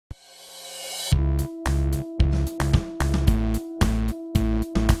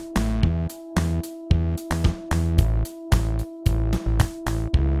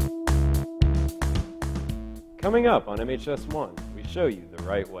Coming up on MHS1, we show you the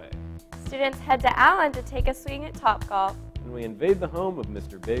right way. Students head to Allen to take a swing at Topgolf. And we invade the home of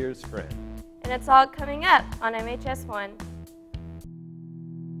Mr. Bayer's friend. And it's all coming up on MHS1.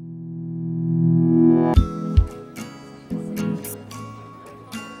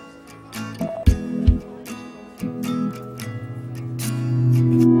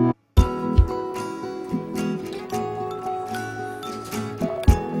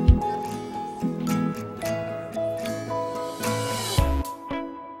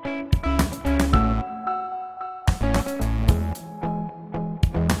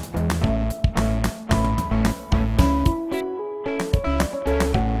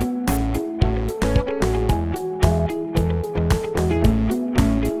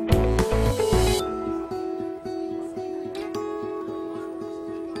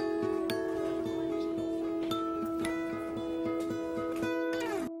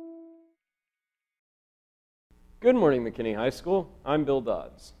 Good morning, McKinney High School. I'm Bill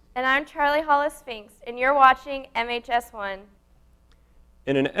Dodds. And I'm Charlie Hollis Spinks, and you're watching MHS1.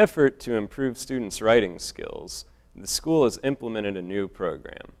 In an effort to improve students' writing skills, the school has implemented a new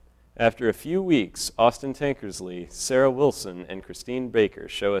program. After a few weeks, Austin Tankersley, Sarah Wilson, and Christine Baker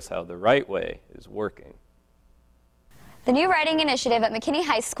show us how the right way is working. The new writing initiative at McKinney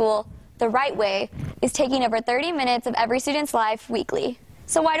High School, The Right Way, is taking over 30 minutes of every student's life weekly.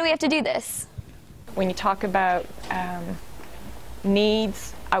 So why do we have to do this? When you talk about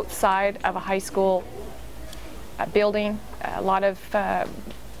needs outside of a high school building, a lot of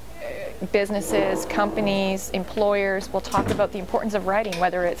businesses, companies, employers will talk about the importance of writing,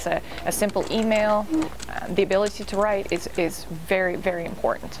 whether it's a simple email. The ability to write is very, very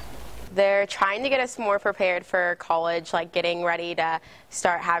important. They're trying to get us more prepared for college, like getting ready to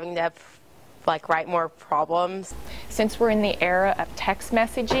start having to write more problems. Since we're in the era of text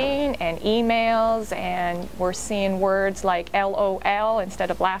messaging and emails, and we're seeing words like LOL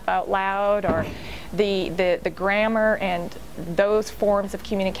instead of laugh out loud, or the grammar and those forms of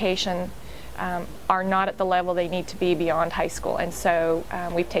communication are not at the level they need to be beyond high school. And so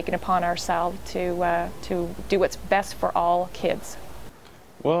we've taken upon ourselves to do what's best for all kids.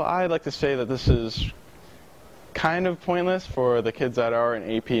 Well, I'd like to say that this is kind of pointless for the kids that are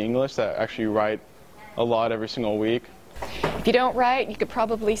in AP English that actually write a lot every single week. If you don't write, you could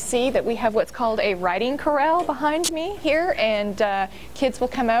probably see that we have what's called a writing corral behind me here, and kids will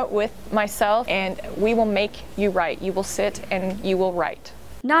come out with myself and we will make you write. You will sit and you will write.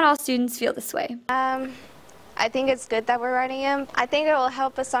 Not all students feel this way. I think it's good that we're writing them. I think it will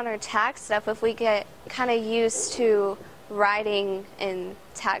help us on our tax stuff if we get kind of used to writing in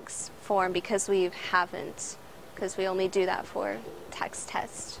text form, because we haven't. Because we only do that for text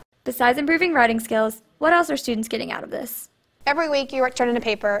tests. Besides improving writing skills, what else are students getting out of this? Every week you turn in a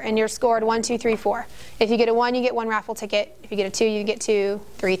paper and you're scored 1, 2, 3, 4. If you get a 1, you get 1 raffle ticket. If you get a 2, you get 2,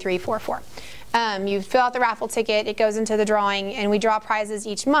 3, 3, 4, 4. You fill out the raffle ticket, it goes into the drawing, and we draw prizes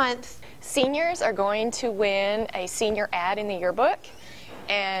each month. Seniors are going to win a senior ad in the yearbook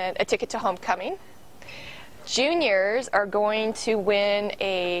and a ticket to homecoming. Juniors are going to win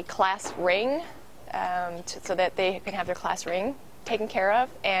a class ring so that they can have their class ring taken care of,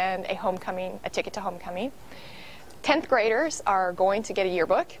 and a ticket to homecoming. 10th graders are going to get a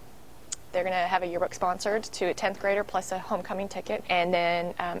yearbook. They're going to have a yearbook sponsored to a 10th grader plus a homecoming ticket. And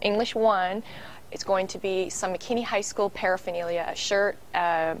then English 1 is going to be some McKinney High School paraphernalia, a shirt,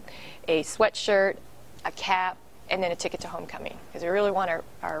 a sweatshirt, a cap, and then a ticket to homecoming. Because we really want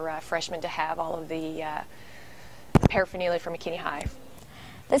our freshmen to have all of the paraphernalia for McKinney High.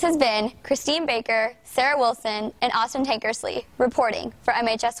 This has been Christine Baker, Sarah Wilson, and Austin Tankersley reporting for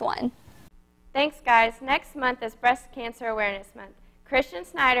MHS1. Thanks, guys. Next month is Breast Cancer Awareness Month. Christian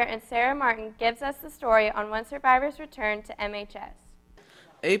Snyder and Sarah Martin gives us the story on one survivor's return to MHS.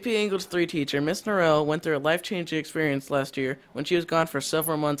 AP English 3 teacher Miss Norrell went through a life-changing experience last year when she was gone for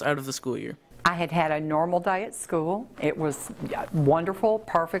several months out of the school year. I had had a normal day at school. It was wonderful,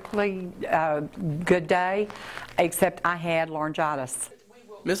 perfectly good day, except I had laryngitis.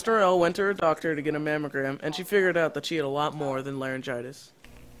 Miss Norrell went to her doctor to get a mammogram, and she figured out that she had a lot more than laryngitis.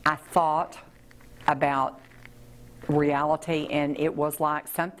 I thought about reality, and it was like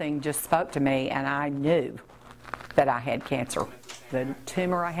something just spoke to me, and I knew that I had cancer. The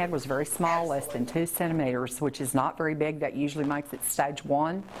tumor I had was very small, less than 2 centimeters, which is not very big. That usually makes it stage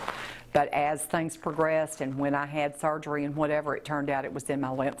 1. But as things progressed and when I had surgery and whatever, it turned out it was in my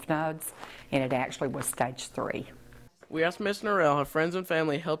lymph nodes, and it actually was stage 3. We asked Miss Norrell how friends and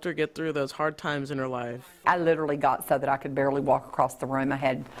family helped her get through those hard times in her life. I literally got so that I could barely walk across the room. I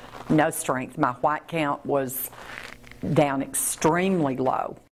had no strength. My white count was down extremely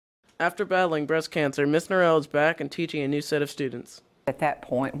low. After battling breast cancer, Miss Norrell is back and teaching a new set of students. At that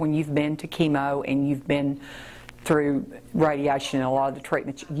point, when you've been to chemo and you've been through radiation and a lot of the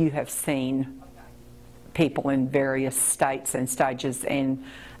treatments, you have seen people in various states and stages, and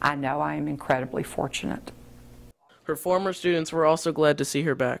I know I am incredibly fortunate. Her former students were also glad to see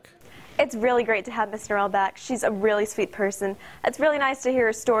her back. It's really great to have Miss Norrell back. She's a really sweet person. It's really nice to hear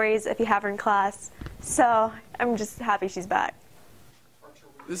her stories if you have her in class. So I'm just happy she's back.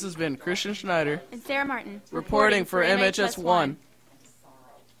 This has been Christian Schneider and Sarah Martin reporting for MHS1.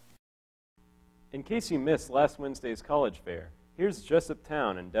 In case you missed last Wednesday's college fair, here's Jessup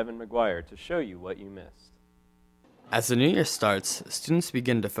Town and Devin McGuire to show you what you missed. As the new year starts, students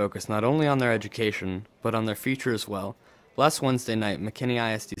begin to focus not only on their education, but on their future as well. Last Wednesday night, McKinney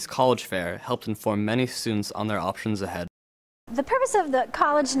ISD's college fair helped inform many students on their options ahead. The purpose of the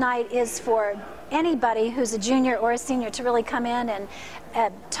college night is for anybody who's a junior or a senior to really come in and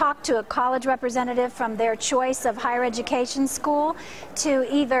talk to a college representative from their choice of higher education school, to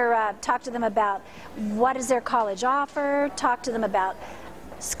either talk to them about what does their college offer, talk to them about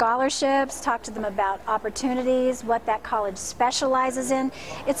scholarships, talk to them about opportunities, what that college specializes in.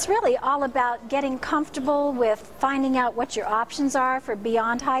 It's really all about getting comfortable with finding out what your options are for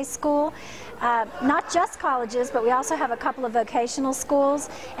beyond high school. Not just colleges, but we also have a couple of vocational schools,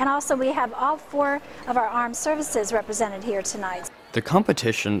 and also we have all 4 of our armed services represented here tonight. The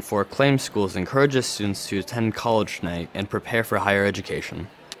competition for acclaimed schools encourages students to attend college night and prepare for higher education.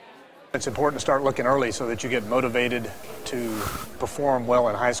 It's important to start looking early so that you get motivated to perform well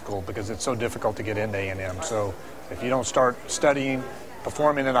in high school, because it's so difficult to get into A&M. So if you don't start studying,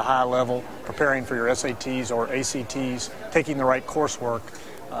 performing at a high level, preparing for your SATs or ACTs, taking the right coursework,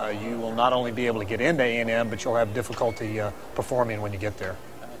 you will not only be able to get into A&M, but you'll have difficulty performing when you get there.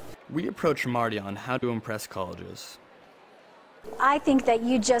 We approached Marty on how to impress colleges. I think that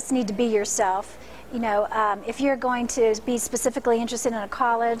you just need to be yourself. You know, if you're going to be specifically interested in a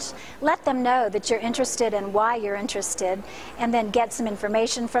college, let them know that you're interested and why you're interested, and then get some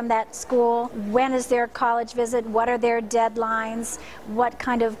information from that school. When is their college visit? What are their deadlines? What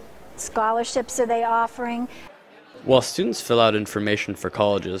kind of scholarships are they offering? While students fill out information for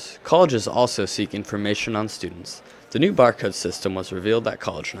colleges, colleges also seek information on students. The new barcode system was revealed at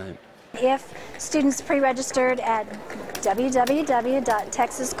college night. If students pre-registered at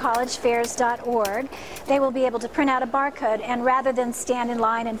www.texascollegefairs.org, they will be able to print out a barcode, and rather than stand in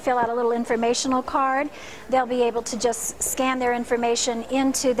line and fill out a little informational card, they'll be able to just scan their information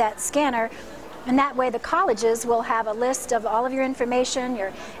into that scanner, and that way the colleges will have a list of all of your information,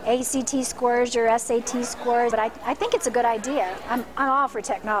 your ACT scores, your SAT scores. But I think it's a good idea. I'm all for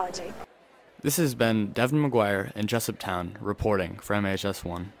technology. This has been Devin McGuire in Jessup Town reporting for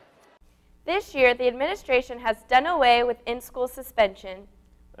MHS1. This year, the administration has done away with in-school suspension.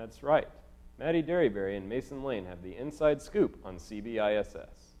 That's right. Maddie Derryberry and Mason Lane have the inside scoop on CBISS.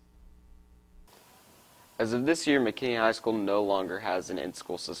 As of this year, McKinney High School no longer has an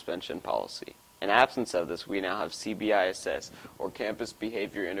in-school suspension policy. In absence of this, we now have CBISS, or Campus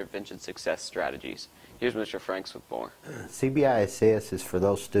Behavior Intervention Success Strategies. Here's Mr. Franks with more. CBISS is for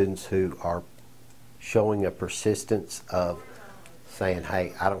those students who are showing a persistence of saying,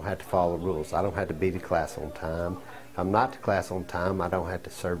 hey, I don't have to follow the rules. I don't have to be to class on time. If I'm not to class on time, I don't have to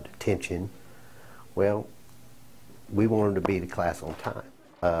serve detention. Well, we want them to be to class on time.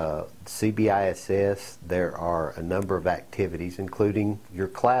 CBISS, there are a number of activities, including your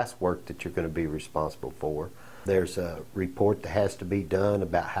class work that you're going to be responsible for. There's a report that has to be done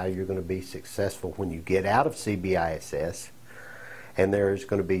about how you're going to be successful when you get out of CBISS. And there's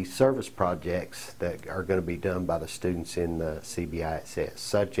going to be service projects that are going to be done by the students in the CBISS,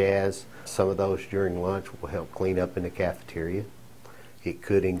 such as some of those during lunch will help clean up in the cafeteria. It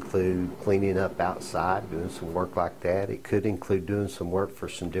could include cleaning up outside, doing some work like that. It could include doing some work for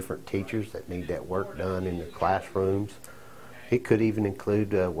some different teachers that need that work done in the classrooms. It could even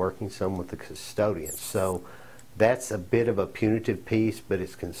include working some with the custodians. So that's a bit of a punitive piece, but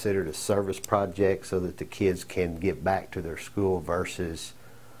it's considered a service project so that the kids can get back to their school versus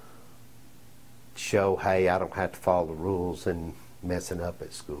show, hey, I don't have to follow the rules and messing up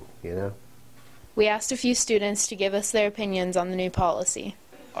at school, you know? We asked a few students to give us their opinions on the new policy.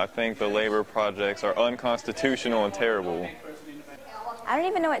 I think the labor projects are unconstitutional and terrible. I don't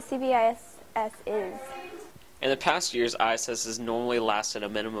even know what CBISS is. In the past years, ISS has normally lasted a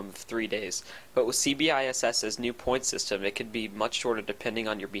minimum of 3 days, but with CBISS's new point system, it could be much shorter depending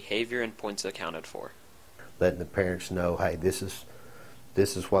on your behavior and points accounted for. Letting the parents know, hey, this is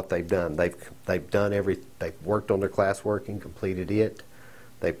what they've done. They've worked on their classwork and completed it.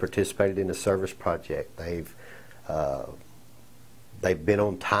 They participated in a service project. They've They've been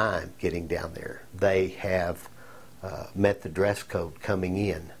on time getting down there. They have met the dress code coming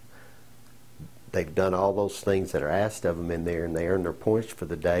in. They've done all those things that are asked of them in there, and they earn their points for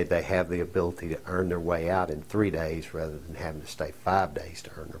the day. They have the ability to earn their way out in 3 days rather than having to stay 5 days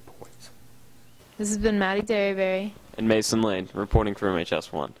to earn their points. This has been Maddie Derryberry and Mason Lane reporting for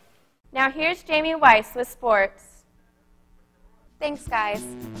MHS1. Now here's Jamie Weiss with sports. Thanks, guys.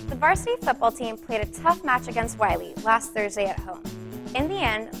 The varsity football team played a tough match against Wiley last Thursday at home. In the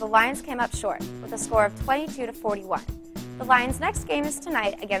end, the Lions came up short with a score of 22-41. The Lions' next game is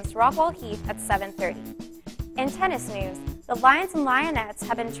tonight against Rockwall Heath at 7:30. In tennis news, the Lions and Lionettes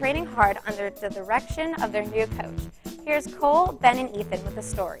have been training hard under the direction of their new coach. Here's Cole, Ben, and Ethan with the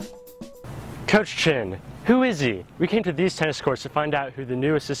story. Coach Chin, who is he? We came to these tennis courts to find out who the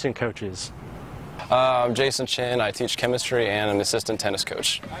new assistant coach is. I'm Jason Chin. I teach chemistry and I'm an assistant tennis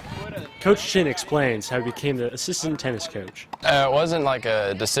coach. Coach Chin explains how he became the assistant tennis coach. It wasn't like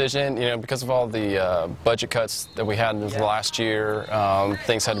a decision, because of all the budget cuts that we had the last year,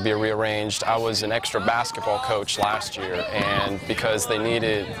 things had to be rearranged. I was an extra basketball coach last year, and because they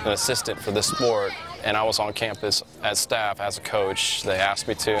needed an assistant for this sport, and I was on campus as staff, as a coach, they asked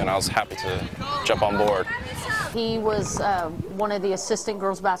me to, and I was happy to jump on board. He was one of the assistant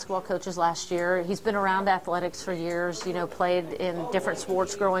girls basketball coaches last year. He's been around athletics for years, played in different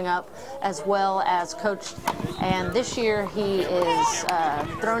sports growing up as well as coached. And this year he is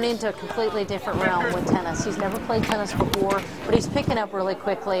thrown into a completely different realm with tennis. He's never played tennis before, but he's picking up really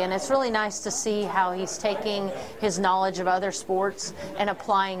quickly. And it's really nice to see how he's taking his knowledge of other sports and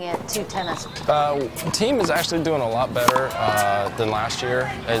applying it to tennis. The team is actually doing a lot better than last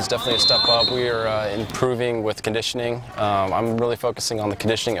year. It's definitely a step up. We are improving with conditioning. I'm really focusing on the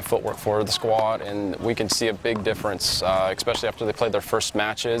conditioning and footwork for the squad, and we can see a big difference, especially after they played their first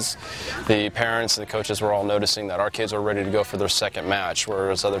matches. The parents and the coaches were all noticing that our kids are ready to go for their second match,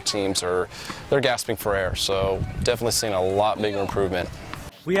 whereas other teams they're gasping for air. So definitely seeing a lot bigger improvement.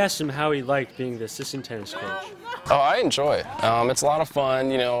 We asked him how he liked being the assistant tennis coach. Oh, I enjoy it. It's a lot of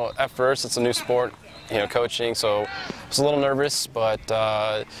fun. At first it's a new sport, coaching, so I was a little nervous, but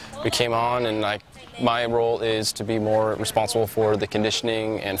we came on, and my role is to be more responsible for the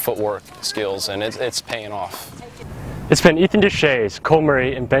conditioning and footwork skills, and it's paying off. It's been Ethan Deshays, Cole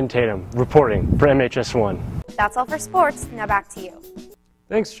Murray, and Ben Tatum reporting for MHS1. That's all for sports. Now back to you.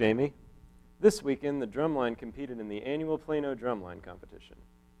 Thanks, Jamie. This weekend, the Drumline competed in the annual Plano Drumline competition.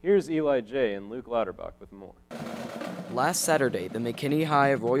 Here's Eli J. and Luke Lauterbach with more. Last Saturday, the McKinney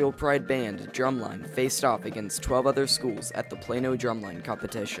High Royal Pride Band Drumline faced off against 12 other schools at the Plano Drumline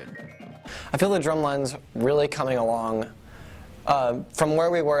competition. I feel the Drumline's really coming along. From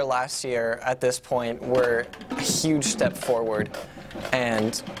where we were last year, at this point, we're a huge step forward.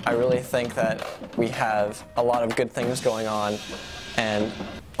 And I really think that we have a lot of good things going on, and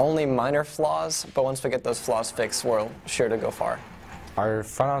only minor flaws, but once we get those flaws fixed, we're sure to go far. Our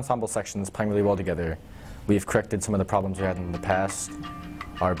front ensemble section is playing really well together. We've corrected some of the problems we had in the past.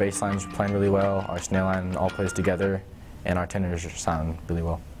 Our bass lines are playing really well, our snare line all plays together, and our tenors sound really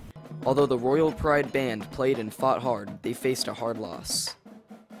well. Although the Royal Pride Band played and fought hard, they faced a hard loss.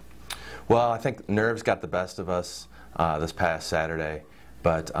 Well, I think nerves got the best of us this past Saturday,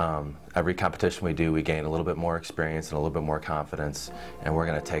 but every competition we do, we gain a little bit more experience and a little bit more confidence, and we're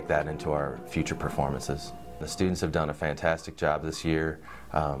going to take that into our future performances. The students have done a fantastic job this year.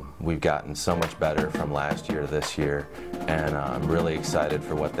 We've gotten so much better from last year to this year, and I'm really excited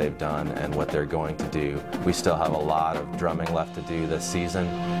for what they've done and what they're going to do. We still have a lot of drumming left to do this season,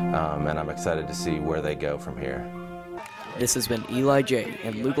 and I'm excited to see where they go from here. This has been Eli J.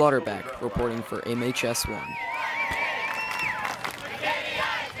 and Luke Lauterbach reporting for MHS1.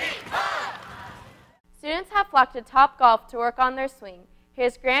 Students have flocked to Topgolf to work on their swing.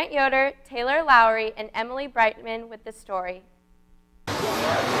 Here's Grant Yoder, Taylor Lowry, and Emily Brightman with the story.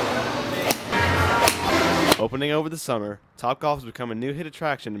 Opening over the summer, Topgolf has become a new hit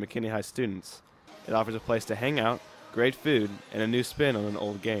attraction to McKinney High students. It offers a place to hang out, great food, and a new spin on an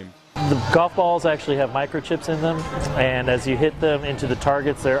old game. The golf balls actually have microchips in them, and as you hit them into the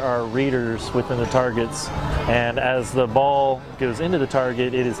targets, there are readers within the targets. And as the ball goes into the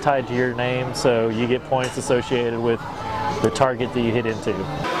target, it is tied to your name, so you get points associated with the target that you hit into.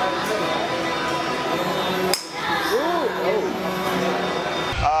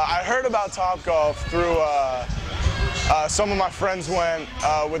 I heard about Topgolf through some of my friends went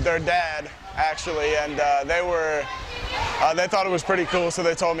with their dad, actually, and they thought it was pretty cool, so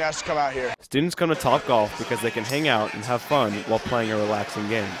they told me I should come out here. Students come to Topgolf because they can hang out and have fun while playing a relaxing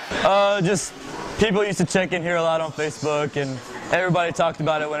game. Just people used to check in here a lot on Facebook, and everybody talked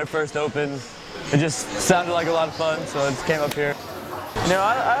about it when it first opened. It just sounded like a lot of fun, so I just came up here. No,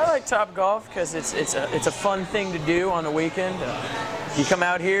 I like Topgolf because it's a fun thing to do on the weekend. You come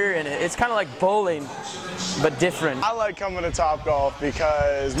out here and it's kind of like bowling, but different. I like coming to Topgolf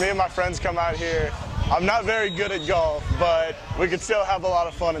because me and my friends come out here. I'm not very good at golf, but we could still have a lot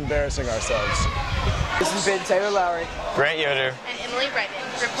of fun embarrassing ourselves. This has been Taylor Lowry, Grant Yoder, and Emily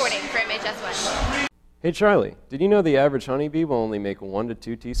Redmond reporting for MHS1. Hey Charlie, did you know the average honeybee will only make 1 to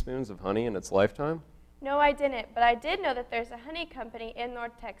 2 teaspoons of honey in its lifetime? No, I didn't, but I did know that there's a honey company in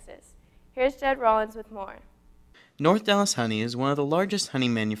North Texas. Here's Jed Rollins with more. North Dallas Honey is one of the largest honey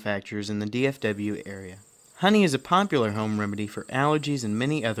manufacturers in the DFW area. Honey is a popular home remedy for allergies and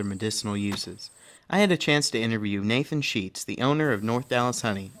many other medicinal uses. I had a chance to interview Nathan Sheets, the owner of North Dallas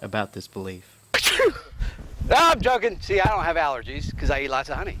Honey, about this belief. No, I'm joking. See, I don't have allergies because I eat lots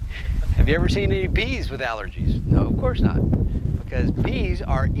of honey. Have you ever seen any bees with allergies? No, of course not. Because bees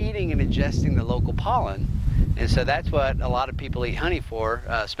are eating and ingesting the local pollen. And so that's what a lot of people eat honey for,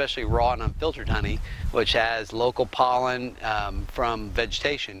 especially raw and unfiltered honey, which has local pollen from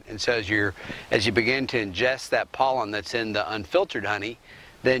vegetation. And so as you begin to ingest that pollen that's in the unfiltered honey,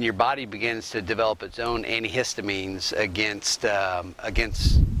 then your body begins to develop its own antihistamines against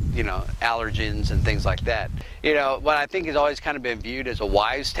allergens and things like that. You know, what I think has always kind of been viewed as a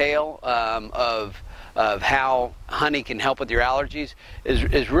wives' tale of how honey can help with your allergies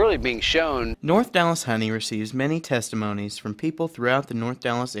is really being shown. North Dallas Honey receives many testimonies from people throughout the North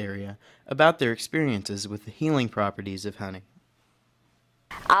Dallas area about their experiences with the healing properties of honey.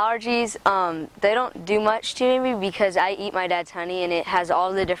 Allergies, they don't do much to me because I eat my dad's honey and it has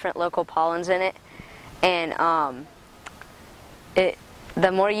all the different local pollens in it, and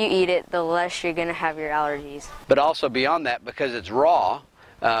the more you eat it, the less you're going to have your allergies. But also beyond that, because it's raw,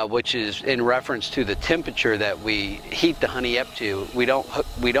 which is in reference to the temperature that we heat the honey up to, we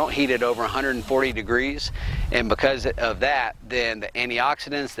don't heat it over 140 degrees, and because of that, then the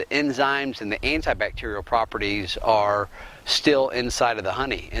antioxidants, the enzymes, and the antibacterial properties are still inside of the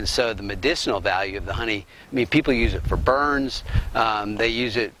honey. And so the medicinal value of the honey, I mean, people use it for burns, they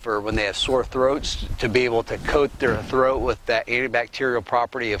use it for when they have sore throats to be able to coat their throat with that antibacterial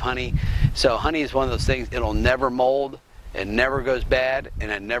property of honey. So honey is one of those things, it'll never mold, it never goes bad,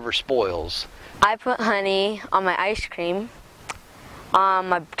 and it never spoils. I put honey on my ice cream, on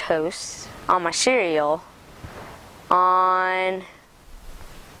my toast, on my cereal, on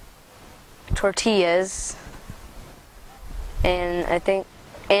tortillas, and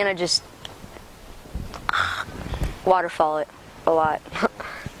I just waterfall it a lot.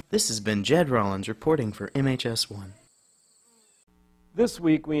 This has been Jed Rollins reporting for MHS1. This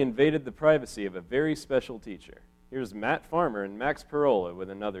week we invaded the privacy of a very special teacher. Here's Matt Farmer and Max Parola with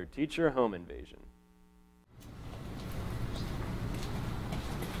another teacher home invasion.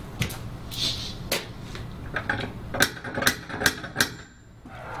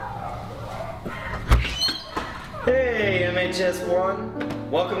 Hey, MHS1.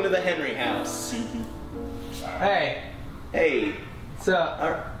 Welcome to the Henry house. Hey. Hey. What's up?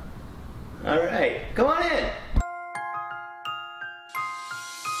 All right. Come on in.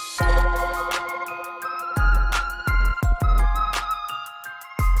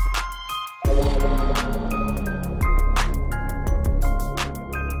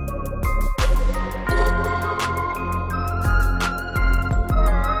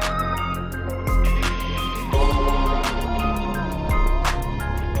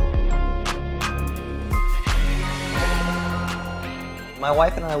 My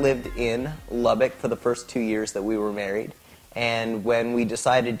wife and I lived in Lubbock for the first 2 years that we were married, and when we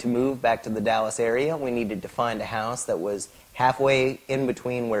decided to move back to the Dallas area, we needed to find a house that was halfway in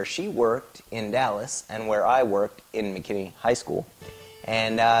between where she worked in Dallas and where I worked in McKinney High School.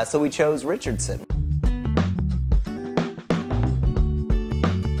 And so we chose Richardson.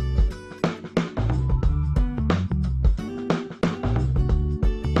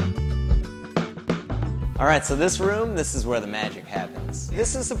 Alright, so this room, this is where the magic happens.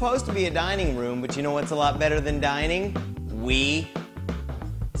 This is supposed to be a dining room, but you know what's a lot better than dining? We.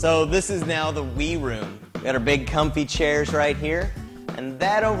 So this is now the we room. We got our big comfy chairs right here, and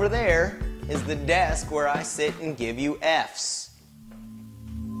that over there is the desk where I sit and give you Fs.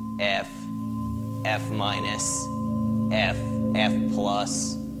 F, F minus, F, F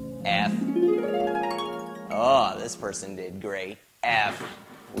plus, F. Oh, this person did great. F.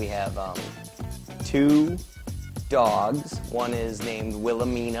 We have, 2 dogs. One is named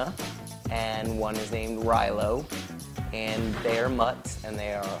Wilhelmina, and one is named Rilo. And they are mutts, and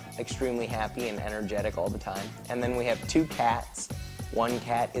they are extremely happy and energetic all the time. And then we have 2 cats. One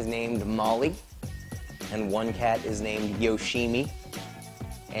cat is named Molly, and one cat is named Yoshimi,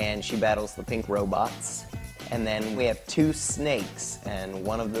 and she battles the pink robots. And then we have 2 snakes, and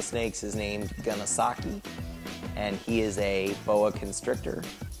one of the snakes is named Ganasaki, and he is a boa constrictor.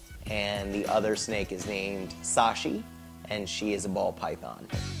 And the other snake is named Sashi, and she is a ball python.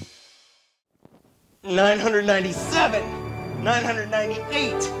 997,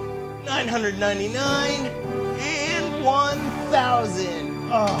 998, 999, and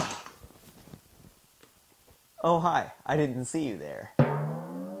 1,000. Oh, hi. I didn't see you there.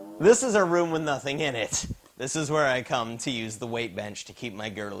 This is a room with nothing in it. This is where I come to use the weight bench to keep my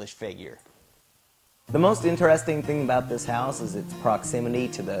girlish figure. The most interesting thing about this house is its proximity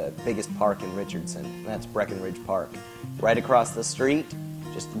to the biggest park in Richardson, and that's Breckenridge Park. Right across the street,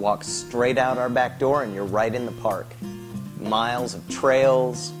 just walk straight out our back door and you're right in the park. Miles of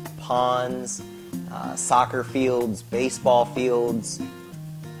trails, ponds, soccer fields, baseball fields,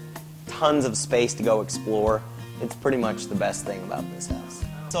 tons of space to go explore. It's pretty much the best thing about this house.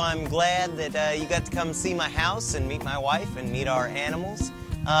 So I'm glad that you got to come see my house and meet my wife and meet our animals.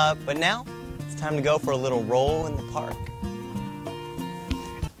 But now, it's time to go for a little roll in the park.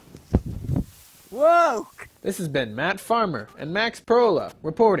 Whoa! This has been Matt Farmer and Max Prola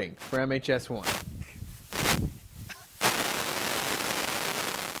reporting for MHS1.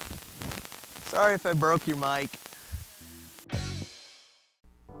 Sorry if I broke your mic.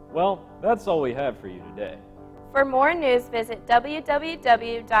 Well, that's all we have for you today. For more news, visit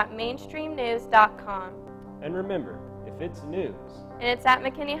www.mainstreamnews.com. And remember, if it's news, And it's at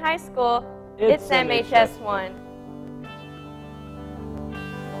McKinney High School, it's MHS1.